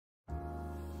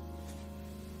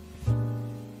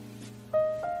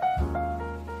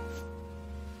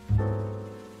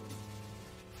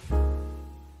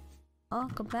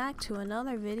welcome back to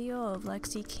another video of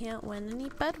Lexi can't win any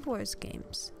Bed Wars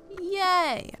games.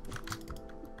 Yay!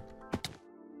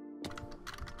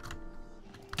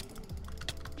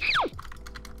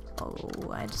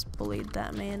 Oh, I just bullied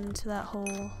that man into that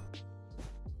hole.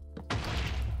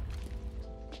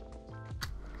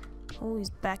 Oh,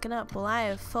 he's backing up. Well, I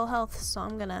have full health, so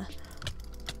I'm gonna...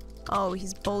 Oh,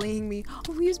 he's bullying me.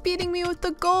 Oh, he's beating me with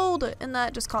the gold! And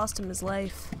that just cost him his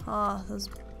life. Oh, those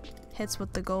hits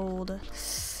with the gold. You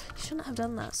shouldn't have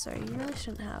done that, sir. You really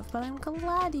shouldn't have. But I'm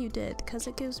glad you did, because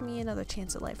it gives me another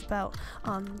chance at life. About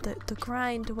the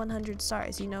grind to 100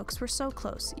 stars, you know, because we're so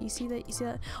close. You see that? You see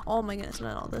that? Oh my goodness,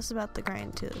 no. This is about the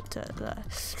grind to the...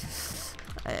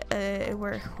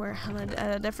 we're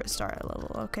at a different star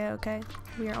level. Okay.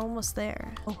 We are almost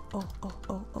there.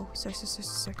 Oh, sir.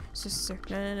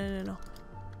 No.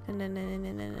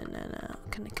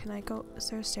 Can I go? Is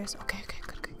there a stairs? Okay, good.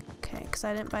 Okay, because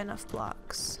I didn't buy enough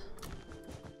blocks.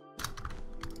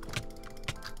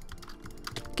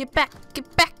 Get back!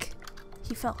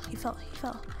 He fell. He's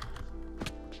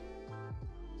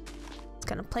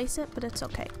gonna place it, but it's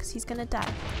okay, because he's gonna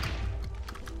die.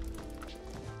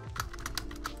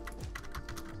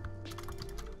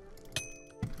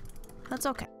 That's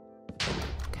okay.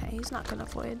 Okay, he's not gonna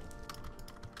avoid.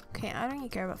 Okay, I don't even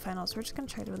care about finals. We're just gonna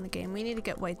try to win the game. We need to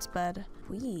get White's bed.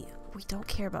 We don't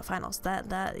care about finals.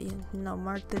 That you know,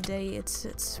 mark the day. It's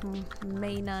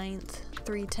May 9th,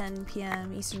 3:10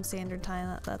 p.m. Eastern Standard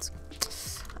Time. That's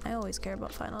I always care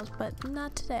about finals, but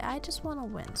not today. I just want to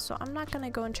win. So I'm not gonna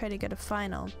go and try to get a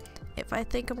final if I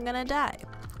think I'm gonna die.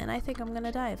 And I think I'm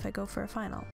gonna die if I go for a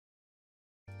final.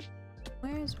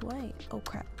 Where is White? Oh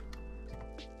crap.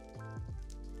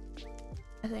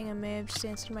 I think I may have just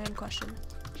answered my own question.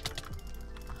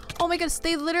 Oh my goodness,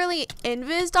 they literally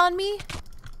invised on me?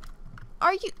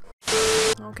 Are you?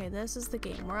 Okay, this is the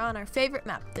game. We're on our favorite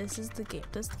map. This is the game.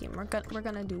 We're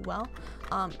gonna do well.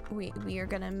 We are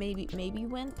gonna maybe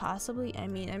win, possibly. I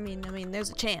mean,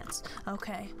 there's a chance.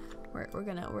 Okay, we're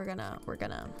gonna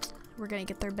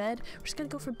get their bed. We're just gonna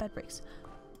go for bed breaks.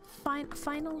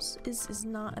 Finals is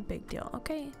not a big deal,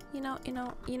 okay? You know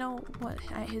what?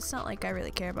 It's not like I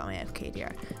really care about my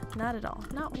FKDR. Not at all.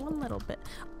 Not one little bit.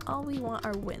 All we want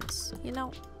are wins. You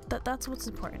know, that's what's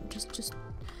important. Just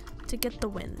to get the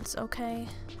wins, okay?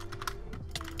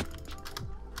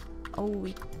 Oh,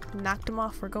 we knocked him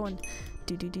off. We're going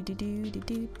do.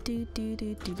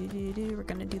 We're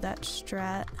gonna do that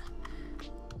strat.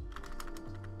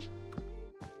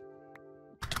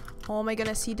 Oh my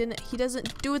goodness, he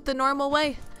doesn't do it the normal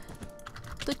way.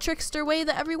 The trickster way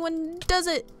that everyone does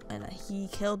it. And he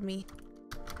killed me.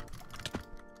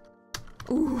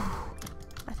 Ooh.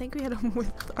 I think we hit him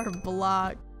with our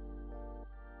block.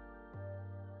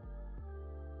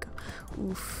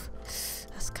 Oof.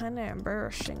 That's kind of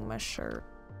embarrassing, my shirt.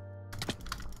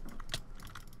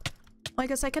 Oh, I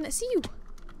guess I couldn't see you.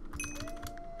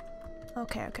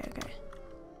 Okay.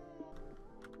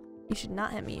 You should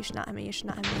not hit me.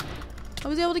 I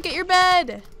was able to get your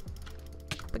bed!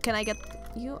 But can I get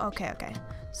you? Okay.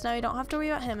 So now you don't have to worry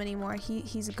about him anymore.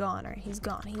 He's a goner. He's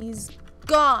gone!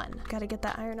 Gotta get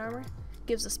that iron armor.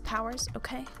 Gives us powers,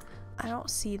 okay? I don't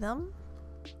see them.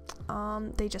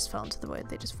 They just fell into the void.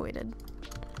 They just voided.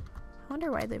 I wonder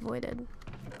why they voided.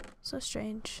 So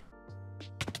strange.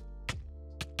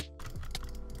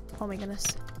 Oh my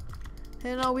goodness. I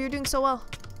don't know, we were doing so well.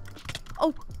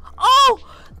 Oh!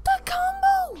 The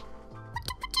combo!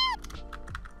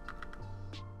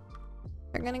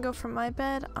 They're gonna go for my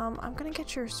bed. I'm gonna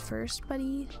get yours first,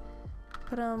 buddy.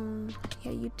 But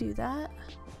yeah, you do that.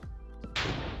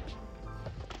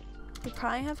 They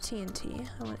probably have TNT.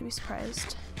 I wouldn't be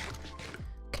surprised.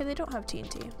 Okay, they don't have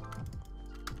TNT.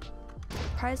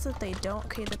 Surprised that they don't.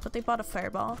 Okay, but they bought a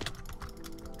fireball.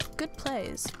 Good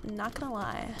plays, not gonna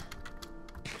lie.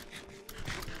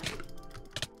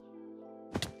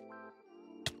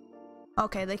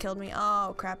 Okay, they killed me.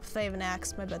 Oh crap, if they have an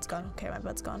axe, my bed's gone. Okay, my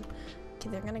bed's gone. Okay,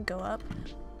 they're gonna go up.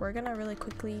 We're gonna really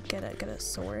quickly get a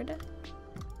sword.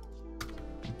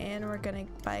 And we're gonna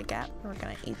buy a gap. We're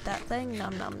gonna eat that thing.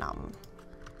 Nom.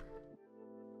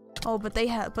 Oh, but they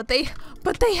have upgrades.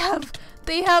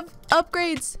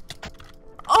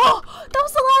 Oh, that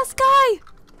was the last guy.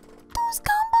 Those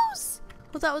combos.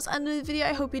 Well, that was the end of the video.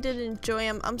 I hope you did enjoy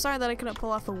them. I'm sorry that I couldn't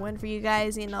pull off a win for you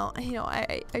guys. You know,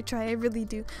 I try, I really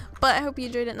do. But I hope you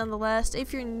enjoyed it nonetheless.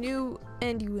 If you're new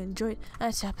and you enjoyed,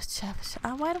 why do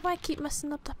I keep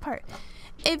messing up that part?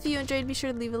 If you enjoyed, be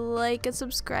sure to leave a like and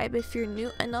subscribe if you're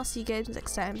new, and I'll see you guys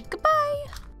next time. Goodbye.